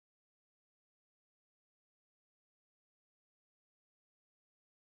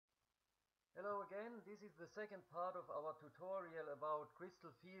Hello again, this is the second part of our tutorial about crystal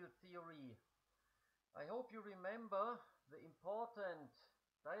field theory. I hope you remember the important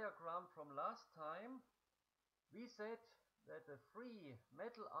diagram from last time. We said that a free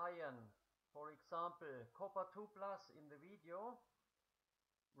metal ion, for example copper 2 plus in the video,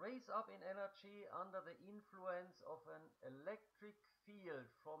 raise up in energy under the influence of an electric field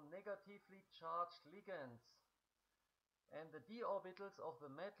from negatively charged ligands. And the d orbitals of the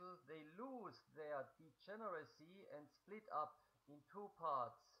metal, they lose their degeneracy and split up in two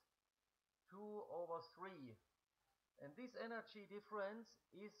parts, 2/3. And this energy difference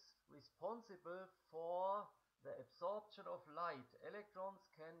is responsible for the absorption of light. Electrons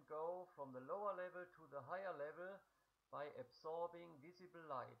can go from the lower level to the higher level by absorbing visible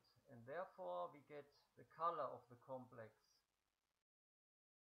light, and therefore we get the color of the complex.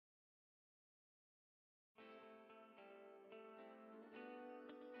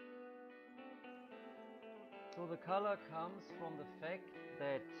 So the color comes from the fact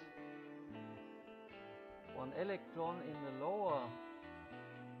that one electron in the lower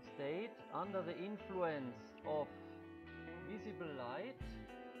state, under the influence of visible light,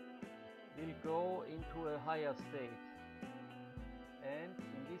 will go into a higher state and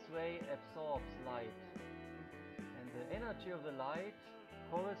in this way absorbs light. And the energy of the light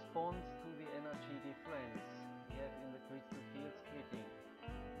corresponds to the energy difference we have in the crystal field splitting.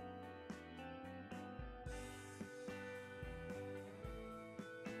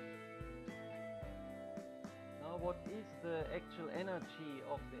 Now, what is the actual energy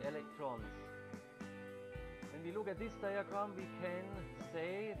of the electrons? When we look at this diagram, we can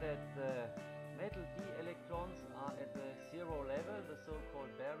say that the metal d electrons are at the zero level, the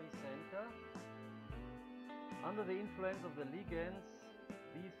so-called barycenter. Under the influence of the ligands,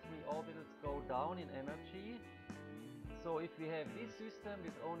 these three orbitals go down in energy. So if we have this system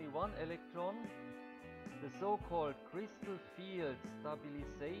with only one electron, the so-called crystal field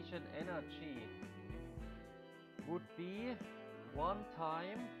stabilization energy would be 1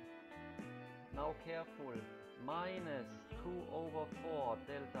 time, now careful, minus 2/4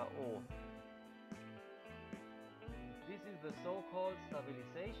 delta O. This is the so-called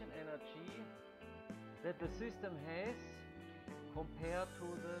stabilization energy that the system has compared to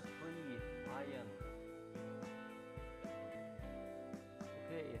the free ion.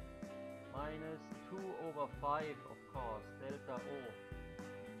 Okay, minus 2/5 of course, delta O.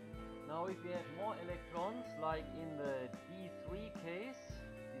 Now if we have more electrons, like in the D3 case,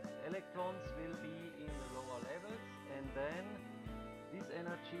 these electrons will be in the lower levels, and then this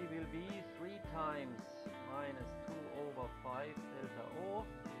energy will be 3 times minus 2/5 delta O,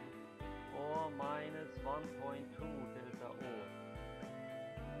 or minus 1.2 delta O.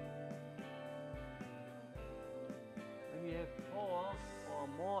 When we have 4 or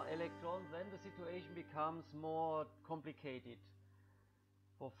more electrons, then the situation becomes more complicated.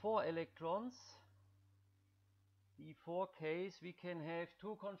 For 4 electrons, D4 case, we can have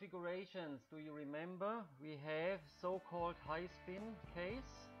 2 configurations. Do you remember? We have so-called high spin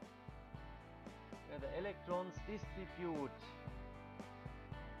case, where the electrons distribute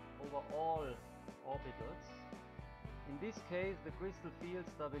over all orbitals. In this case, the crystal field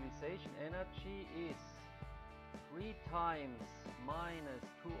stabilization energy is 3 times minus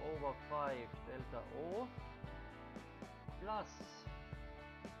 2/5 delta O plus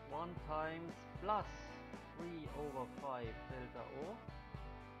 1 times plus 3/5 delta O.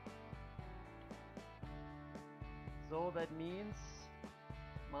 So that means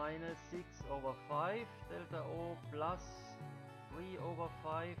minus 6/5 delta O plus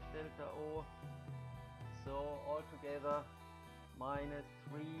 3/5 delta O. So altogether minus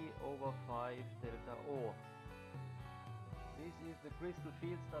 3/5 delta O. This is the crystal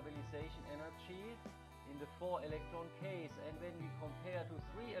field stabilization energy in the 4 electron case, and when we compare to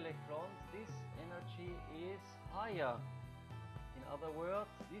 3 electrons, this energy is higher. In other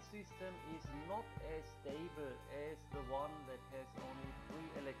words, this system is not as stable as the one that has only 3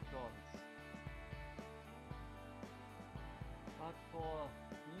 electrons. But for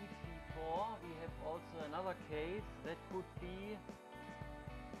D4 we have also another case that could be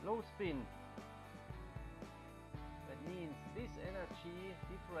low spin. That means this energy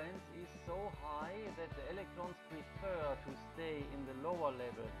difference is so high that the electrons prefer to stay in the lower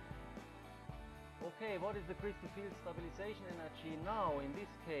level. Okay, what is the crystal field stabilization energy now in this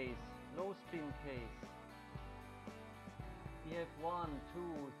case, low spin case? We have 1,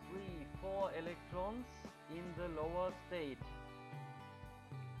 2, 3, 4 electrons in the lower state.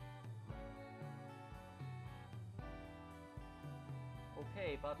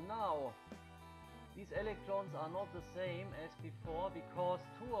 Okay, but now These electrons are not the same as before because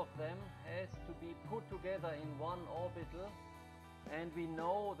two of them has to be put together in one orbital, and we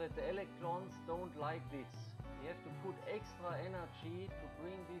know that the electrons don't like this. We have to put extra energy to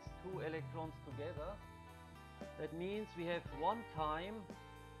bring these two electrons together. That means we have one time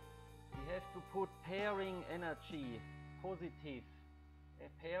we have to put pairing energy, positive, a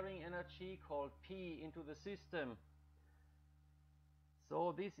pairing energy called P into the system.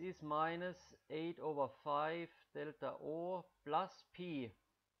 So this is minus 8 over 5 delta O plus P.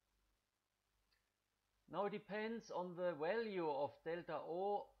 Now it depends on the value of delta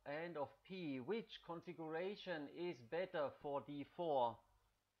O and of P, which configuration is better for D4.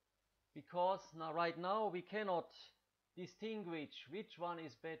 Because right now we cannot distinguish which one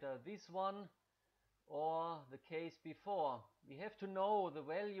is better, this one or the case before. We have to know the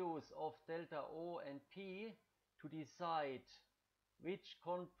values of delta O and P to decide which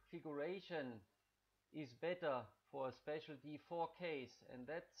configuration is better for a special D4 case, and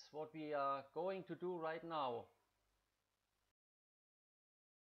that's what we are going to do right now.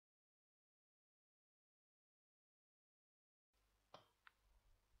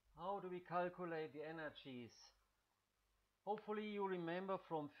 How do we calculate the energies? Hopefully you remember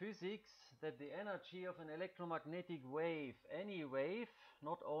from physics that the energy of an electromagnetic wave, any wave,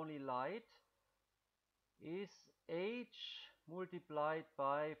 not only light, is h multiplied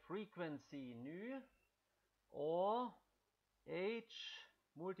by frequency nu, or h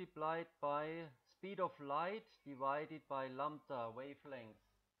multiplied by speed of light divided by lambda wavelength.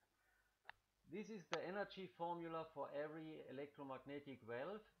 This is the energy formula for every electromagnetic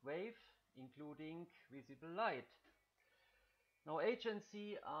wave, including visible light. Now H and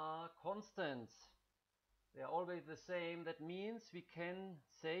C are constants. They are always the same. That means we can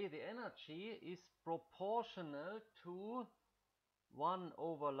say the energy is proportional to 1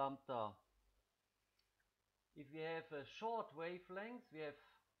 over lambda. If we have a short wavelength, we have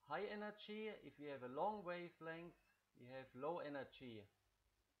high energy. If we have a long wavelength, we have low energy.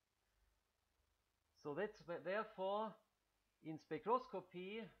 So therefore, in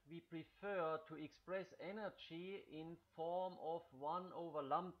spectroscopy, we prefer to express energy in form of 1 over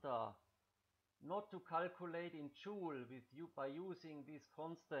lambda, not to calculate in joule by using these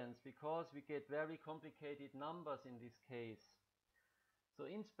constants, because we get very complicated numbers in this case. So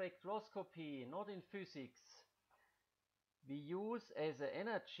in spectroscopy, not in physics, we use as an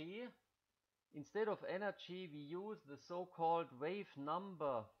energy, instead of energy, we use the so-called wave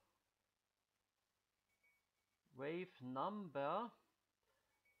number.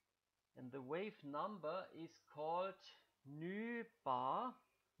 And the wave number is called nu bar,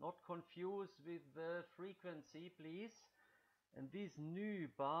 not confused with the frequency, please. And this nu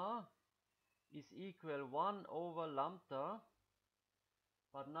bar is equal 1 over lambda,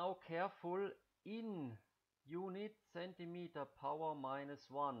 but now careful, in unit centimeter power minus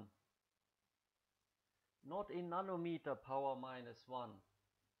 1, not in nanometer power minus 1.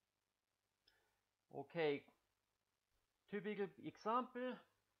 Okay, typical example,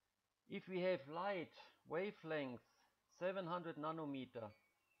 if we have light wavelength 700 nanometer,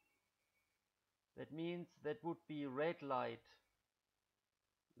 that means that would be red light,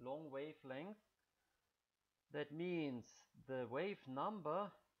 long wavelength. That means the wave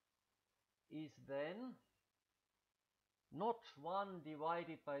number is then not 1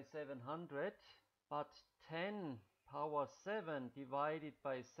 divided by 700, but 10 power 7 divided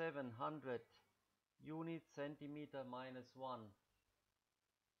by 700 unit centimeter minus 1.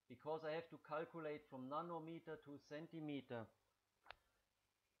 Because I have to calculate from nanometer to centimeter.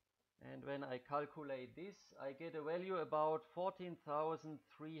 And when I calculate this, I get a value about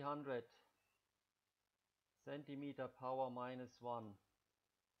 14,300 centimeter power minus 1.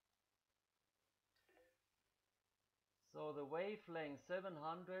 So the wavelength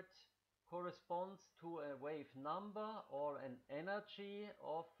 700 corresponds to a wave number or an energy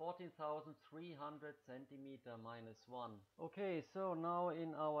of 14,300 centimeter minus 1. Okay, so now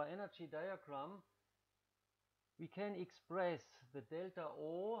in our energy diagram, we can express the delta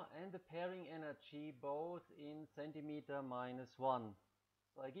O and the pairing energy both in centimeter minus 1.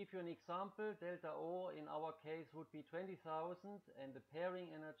 So I give you an example. Delta O in our case would be 20,000 and the pairing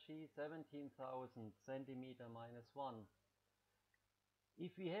energy 17,000 centimeter minus 1.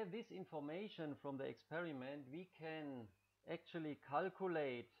 If we have this information from the experiment, we can actually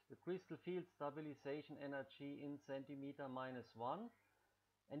calculate the crystal field stabilization energy in centimeter minus 1,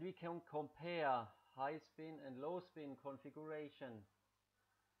 and we can compare high spin and low spin configuration.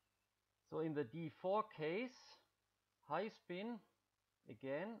 So in the D4 case, high spin,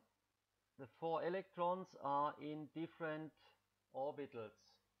 again, the 4 electrons are in different orbitals.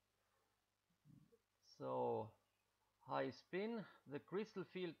 So high spin, the crystal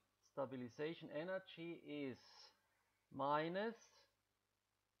field stabilization energy is minus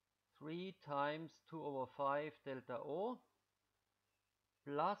 3 times 2 over 5 delta O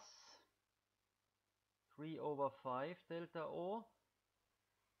plus 3 over 5 delta O.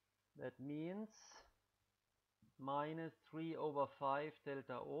 That means minus 3 over 5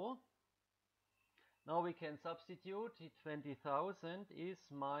 delta O. Now we can substitute. 20,000 is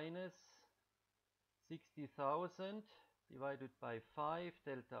minus 60,000 divided by 5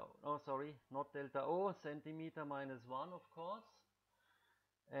 delta, oh sorry, not delta O, centimeter minus 1 of course.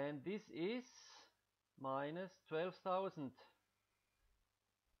 And this is minus 12,000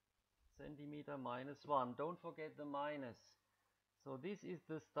 centimeter minus 1. Don't forget the minus. So this is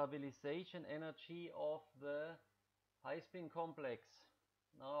the stabilization energy of the high spin complex.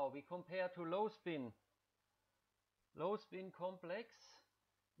 Now we compare to low spin. Low spin complex.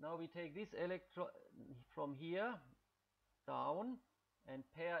 Now we take this electron from here down and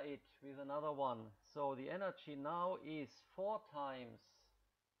pair it with another one. So the energy now is 4 times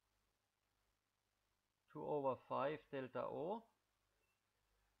 2 over 5 delta O.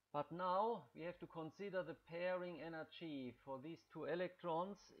 But now we have to consider the pairing energy for these two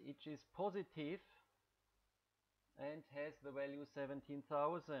electrons, which is positive and has the value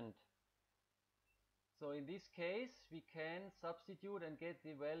 17,000. So in this case we can substitute and get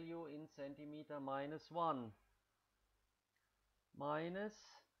the value in centimeter minus 1. Minus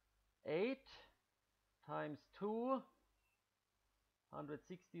 8 times 2,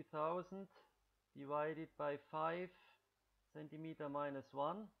 160,000 divided by 5 centimeter minus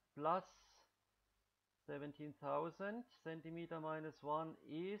 1 plus 17,000 centimeter minus 1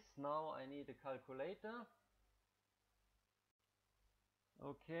 is, now I need a calculator.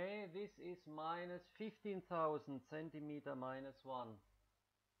 Okay, this is minus 15,000 centimeter minus 1.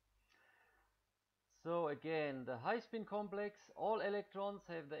 So again, the high spin complex, all electrons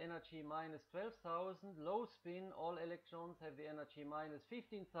have the energy minus 12,000. Low spin, all electrons have the energy minus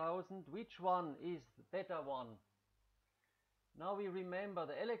 15,000. Which one is the better one? Now we remember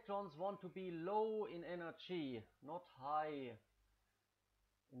the electrons want to be low in energy, not high.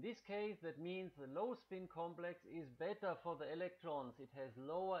 In this case, that means the low spin complex is better for the electrons. It has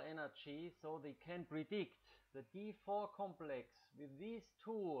lower energy, so they can predict the D4 complex with these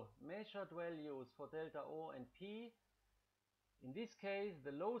two measured values for delta O and P. In this case,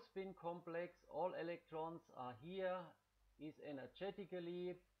 the low spin complex, all electrons are here, is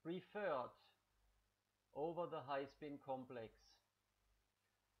energetically preferred over the high spin complex.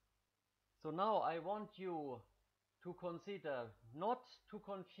 So now I want you to consider not to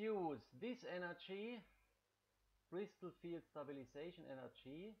confuse this energy, crystal field stabilization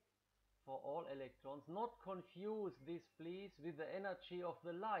energy for all electrons, not confuse this please with the energy of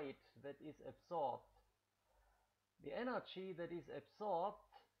the light that is absorbed. The energy that is absorbed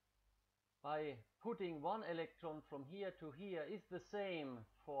by putting one electron from here to here is the same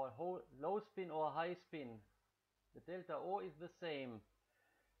for low spin or high spin. The delta O is the same.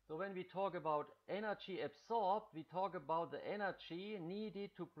 So when we talk about energy absorbed, we talk about the energy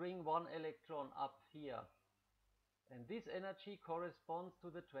needed to bring one electron up here. And this energy corresponds to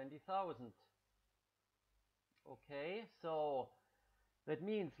the 20,000. Okay, so that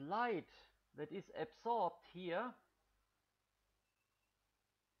means light that is absorbed here,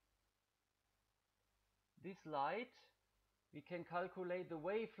 this light, we can calculate the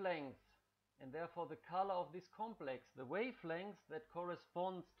wavelength and therefore the color of this complex. The wavelength that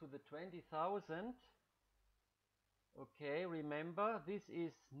corresponds to the 20,000. Okay, remember this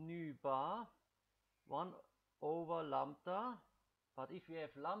is nu bar 1 over lambda, but if we have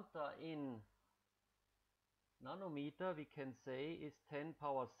lambda in nanometer, we can say is 10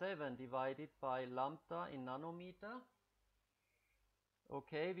 power 7 divided by lambda in nanometer.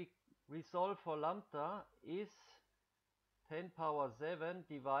 Okay, we resolve for lambda is 10 power 7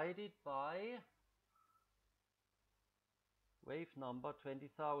 divided by wave number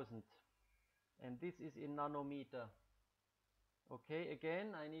 20,000, and this is in nanometer. Okay, again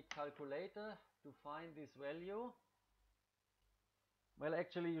I need calculator to find this value. Well,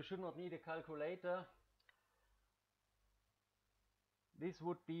 actually you should not need a calculator. This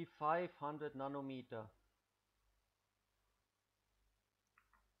would be 500 nanometer.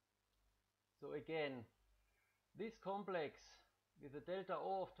 So again, this complex with a delta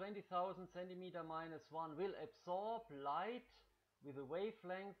O of 20,000 centimeter minus 1 will absorb light with a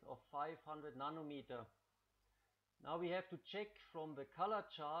wavelength of 500 nanometer. Now we have to check from the color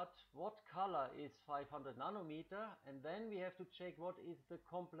chart what color is 500 nanometer, and then we have to check what is the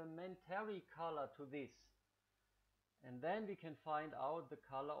complementary color to this. And then we can find out the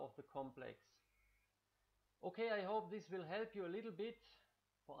color of the complex. Okay, I hope this will help you a little bit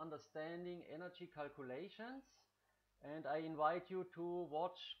for understanding energy calculations, and I invite you to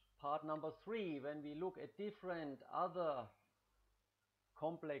watch part number 3 when we look at different other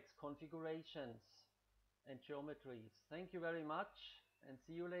complex configurations and geometries. Thank you very much and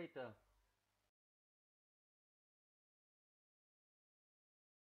see you later.